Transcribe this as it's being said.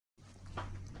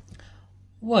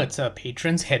What's up,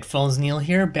 patrons? Headphones Neil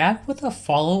here, back with a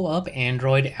follow-up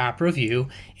Android app review.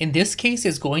 In this case,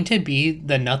 it's going to be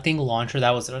the Nothing launcher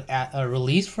that was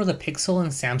released for the Pixel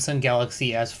and Samsung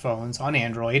Galaxy S phones on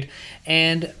Android,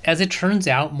 and as it turns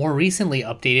out, more recently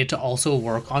updated to also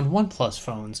work on OnePlus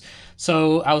phones.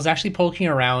 So I was actually poking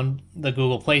around the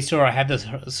Google Play Store. I had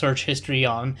the search history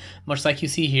on, much like you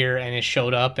see here, and it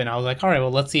showed up, and I was like, all right, well,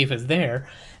 let's see if it's there.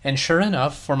 And sure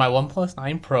enough, for my OnePlus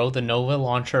 9 Pro, the Nova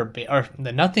launcher or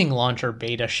the Nothing launcher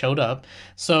beta showed up.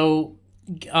 So,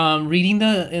 reading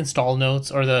the install notes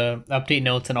or the update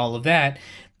notes and all of that,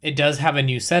 it does have a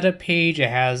new setup page. It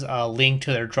has a link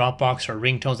to their Dropbox for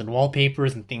ringtones and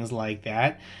wallpapers and things like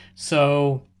that.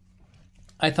 So,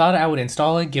 I thought I would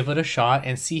install it, give it a shot,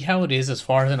 and see how it is as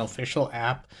far as an official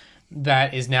app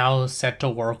that is now set to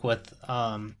work with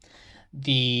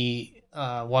the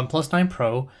OnePlus 9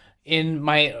 Pro. In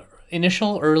my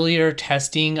initial earlier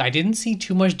testing, I didn't see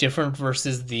too much different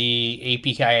versus the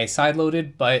APK I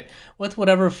sideloaded, but with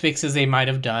whatever fixes they might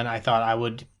have done, I thought I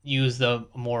would use the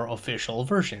more official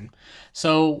version.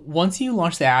 So once you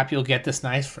launch the app, you'll get this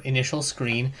nice initial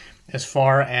screen as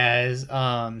far as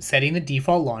setting the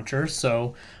default launcher.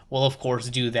 So we'll of course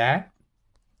do that.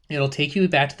 It'll take you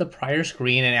back to the prior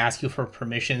screen and ask you for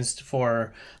permissions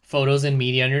for photos and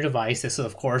media on your device. This is,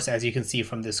 of course, as you can see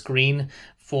from the screen,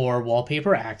 for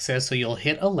wallpaper access. So you'll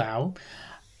hit allow.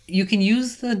 You can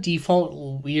use the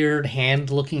default weird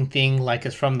hand-looking thing like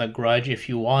it's from the Grudge if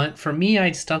you want. For me,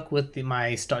 I stuck with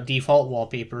my default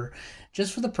wallpaper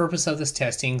just for the purpose of this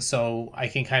testing, so I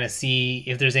can kind of see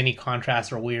if there's any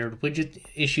contrast or weird widget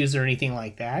issues or anything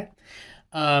like that.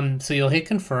 So you'll hit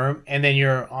confirm, and then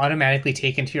you're automatically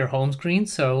taken to your home screen.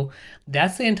 So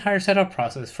that's the entire setup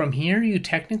process. From here, you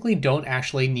technically don't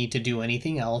actually need to do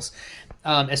anything else,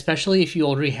 especially if you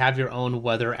already have your own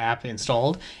weather app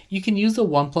installed. You can use the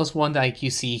OnePlus one like you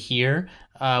see here,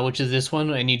 which is this one,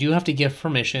 and you do have to give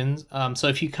permissions. So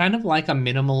if you kind of like a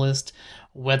minimalist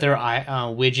weather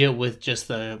widget with just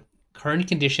the current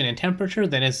condition and temperature,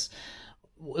 then it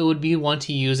would be one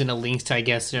to use in a links to, I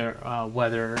guess, your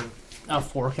weather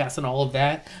forecast and all of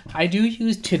that. I do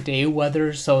use today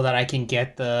weather so that I can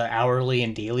get the hourly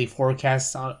and daily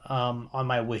forecasts on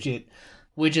my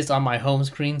widgets on my home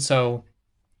screen. So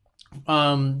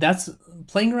that's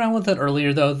playing around with it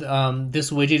earlier though.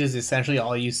 This widget is essentially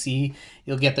all you see.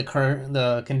 You'll get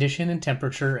the condition and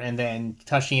temperature, and then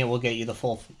touching it will get you the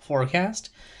full forecast.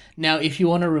 Now, if you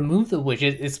want to remove the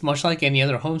widget, it's much like any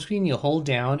other home screen. You'll hold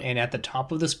down, and at the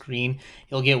top of the screen,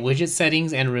 you'll get widget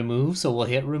settings and remove. So we'll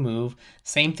hit remove.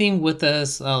 Same thing with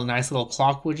this nice little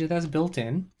clock widget that's built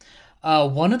in.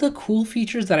 One of the cool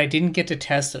features that I didn't get to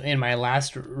test in my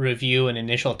last review and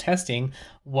initial testing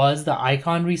was the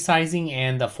icon resizing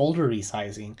and the folder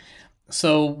resizing.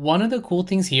 So one of the cool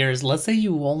things here is, let's say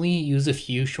you only use a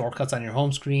few shortcuts on your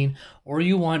home screen, or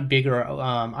you want bigger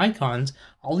icons.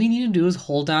 All you need to do is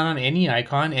hold down on any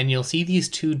icon, and you'll see these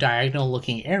two diagonal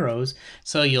looking arrows.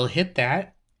 So you'll hit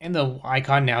that, and the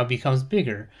icon now becomes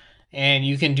bigger. And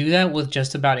you can do that with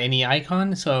just about any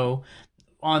icon. So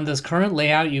on this current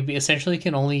layout, you essentially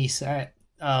can only set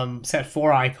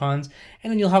 4 icons, and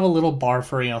then you'll have a little bar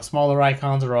for smaller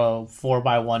icons, or a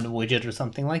 4x1 widget or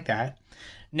something like that.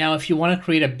 Now, if you want to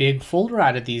create a big folder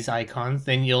out of these icons,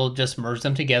 then you'll just merge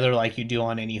them together like you do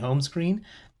on any home screen,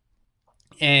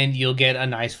 and you'll get a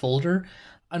nice folder.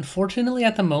 Unfortunately,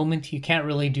 at the moment, you can't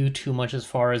really do too much as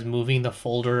far as moving the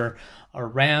folder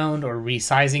around or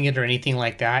resizing it or anything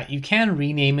like that. You can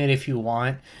rename it if you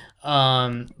want,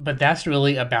 but that's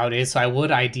really about it. So I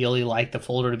would ideally like the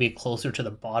folder to be closer to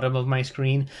the bottom of my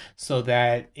screen so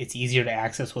that it's easier to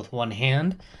access with one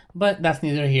hand, but that's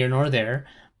neither here nor there.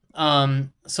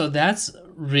 So that's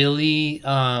really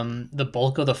the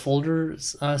bulk of the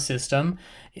folders system.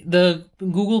 The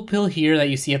Google pill here that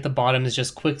you see at the bottom is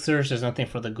just quick search. There's nothing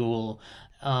for the Google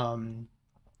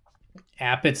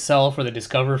app itself or the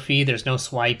Discover feed. There's no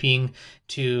swiping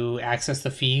to access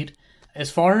the feed.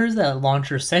 As far as the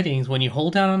launcher settings, when you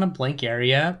hold down on a blank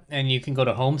area, and you can go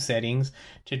to home settings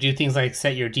to do things like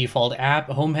set your default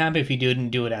home app if you didn't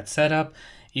do it at setup.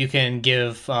 You can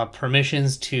give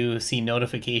permissions to see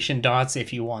notification dots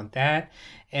if you want that.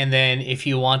 And then if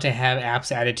you want to have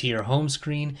apps added to your home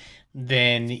screen,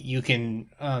 then you can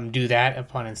do that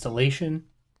upon installation.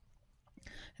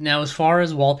 Now, as far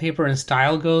as wallpaper and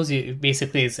style goes,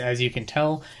 basically, it's, as you can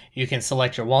tell, you can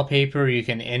select your wallpaper, you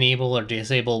can enable or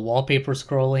disable wallpaper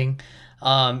scrolling.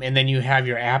 And then you have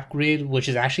your app grid, which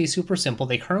is actually super simple.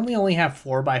 They currently only have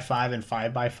 4x5 and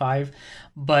 5x5,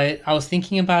 but I was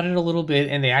thinking about it a little bit,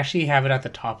 and they actually have it at the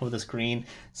top of the screen.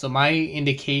 So my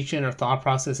indication or thought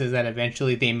process is that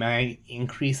eventually they might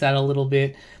increase that a little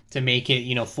bit to make it,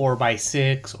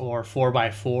 4x6 or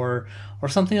 4x4 or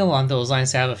something along those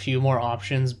lines to have a few more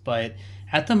options. But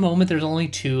at the moment, there's only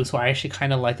two, so I actually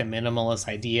kind of like the minimalist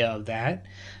idea of that.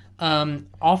 Right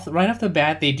off the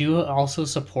bat, they do also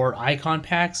support icon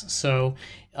packs. So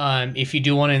if you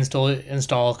do want to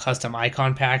install custom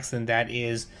icon packs, then that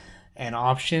is an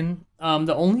option.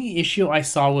 The only issue I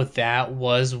saw with that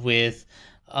was with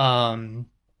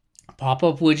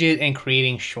pop-up widget and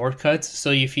creating shortcuts.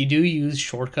 So if you do use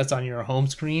shortcuts on your home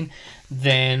screen,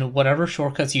 then whatever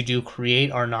shortcuts you do create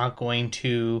are not going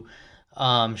to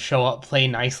show up play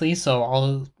nicely. So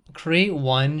I'll create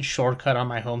one shortcut on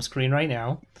my home screen right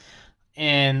now.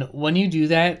 And when you do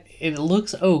that, it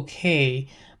looks okay,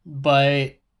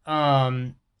 but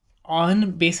on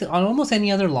almost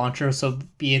any other launcher, so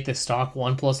be it the stock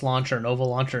OnePlus launcher, Nova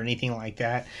launcher, or anything like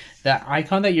that, the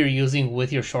icon that you're using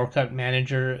with your shortcut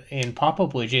manager in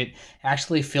pop-up widget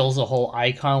actually fills the whole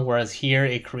icon, whereas here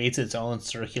it creates its own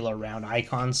circular round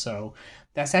icon. So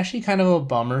that's actually kind of a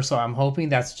bummer. So I'm hoping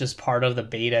that's just part of the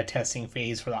beta testing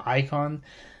phase for the icon,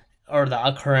 or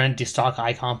the current stock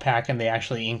icon pack, and they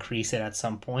actually increase it at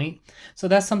some point. So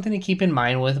that's something to keep in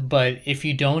mind with. But if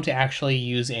you don't actually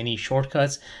use any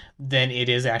shortcuts, then it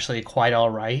is actually quite all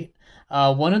right.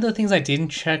 One of the things I didn't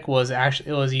check was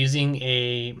actually it was using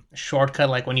a shortcut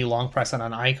like when you long press on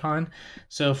an icon.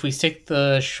 So if we stick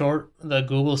the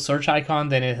Google search icon,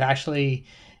 then it's actually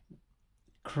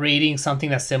creating something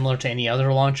that's similar to any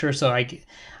other launcher. So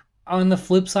on the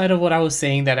flip side of what I was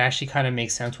saying, that actually kind of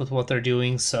makes sense with what they're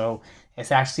doing. So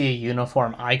it's actually a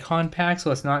uniform icon pack,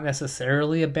 so it's not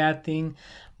necessarily a bad thing,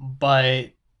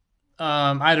 but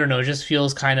I don't know, it just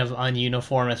feels kind of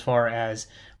ununiform as far as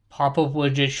pop-up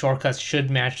widget shortcuts should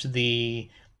match a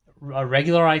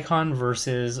regular icon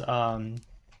versus a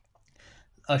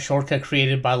shortcut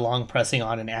created by long pressing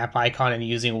on an app icon and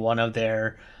using one of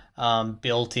their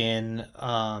built-in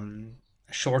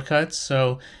shortcuts.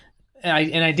 So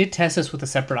I did test this with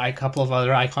a couple of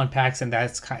other icon packs, and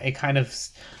it kind of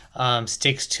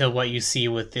sticks to what you see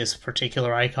with this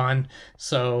particular icon.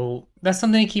 So that's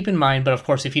something to keep in mind. But of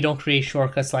course, if you don't create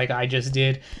shortcuts like I just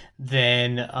did,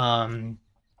 then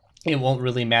it won't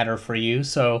really matter for you.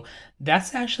 So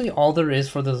that's actually all there is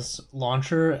for this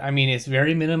launcher. I mean, it's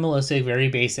very minimalistic, very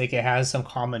basic. It has some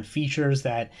common features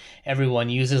that everyone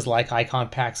uses, like icon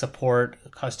pack support,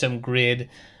 custom grid,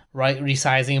 right,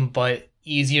 resizing, but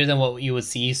easier than what you would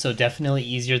see. So definitely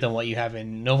easier than what you have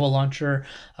in Nova launcher,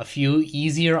 a few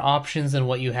easier options than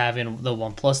what you have in the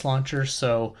OnePlus launcher.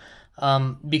 So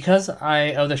because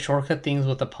of the shortcut things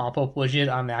with the pop-up widget,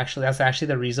 that's actually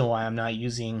the reason why I'm not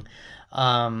using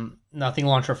Nothing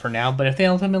launcher for now. But if they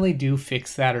ultimately do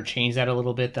fix that or change that a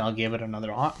little bit, then I'll give it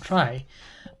another try.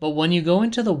 But when you go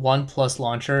into the OnePlus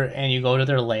launcher and you go to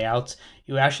their layouts,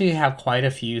 you actually have quite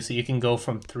a few. So you can go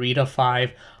from 3 to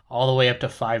 5 all the way up to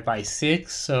 5x6.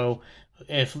 So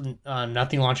if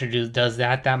Nothing launcher does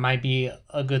that, that might be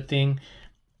a good thing.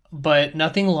 But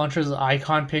Nothing launcher's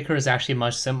icon picker is actually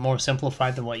much more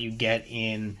simplified than what you get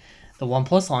in the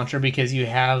OnePlus launcher, because you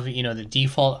have the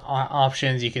default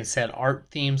options. You can set art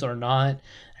themes or not,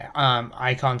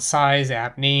 icon size,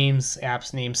 app names,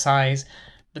 apps name size.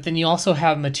 But then you also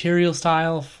have material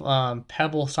style,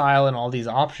 pebble style, and all these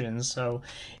options. So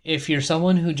if you're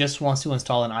someone who just wants to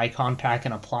install an icon pack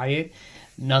and apply it,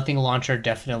 Nothing launcher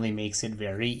definitely makes it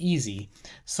very easy.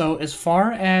 So as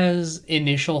far as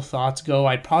initial thoughts go,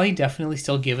 I'd probably definitely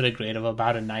still give it a grade of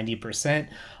about a 90%.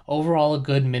 Overall, a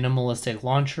good minimalistic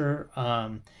launcher.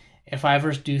 If I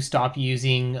ever do stop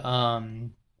using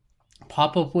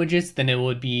pop-up widgets, then it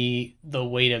would be the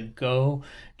way to go,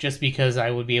 just because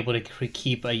I would be able to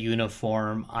keep a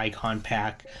uniform icon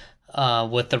pack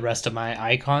with the rest of my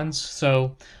icons.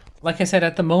 So like I said,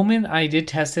 at the moment, I did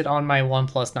test it on my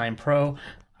OnePlus 9 Pro.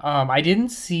 I didn't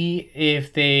see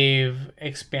if they've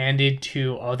expanded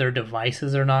to other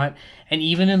devices or not. And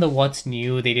even in the what's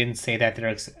new, they didn't say that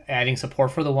they're adding support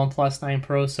for the OnePlus 9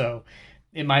 Pro. So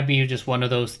it might be just one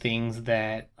of those things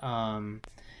that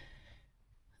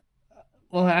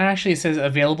well, it actually says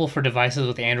available for devices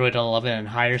with Android 11 and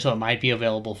higher, so it might be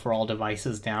available for all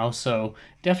devices now. So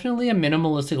definitely a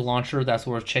minimalistic launcher that's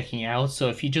worth checking out. So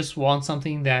if you just want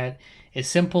something that is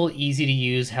simple, easy to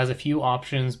use, has a few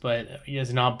options, but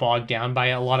is not bogged down by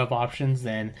a lot of options,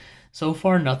 then so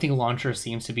far Nothing launcher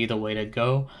seems to be the way to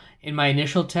go. In my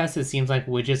initial test, it seems like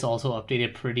widgets also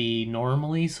updated pretty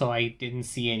normally, so I didn't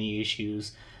see any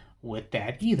issues with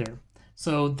that either.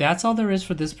 So that's all there is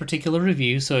for this particular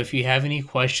review. So if you have any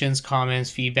questions,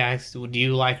 comments, feedbacks, do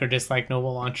you like or dislike Nova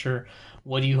Launcher?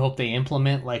 What do you hope they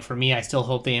implement? Like for me, I still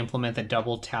hope they implement the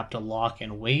double tap to lock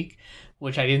and wake,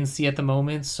 which I didn't see at the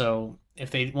moment. So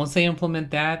if they once they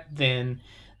implement that, then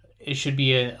it should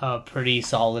be a pretty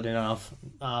solid enough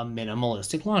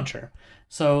minimalistic launcher.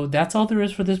 So that's all there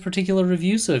is for this particular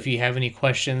review. So if you have any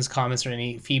questions, comments, or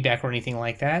any feedback or anything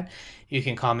like that, you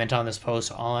can comment on this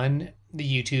post on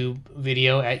the YouTube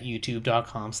video at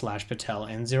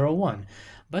youtube.com/PatelN01.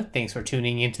 But thanks for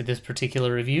tuning into this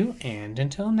particular review, and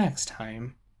until next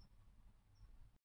time.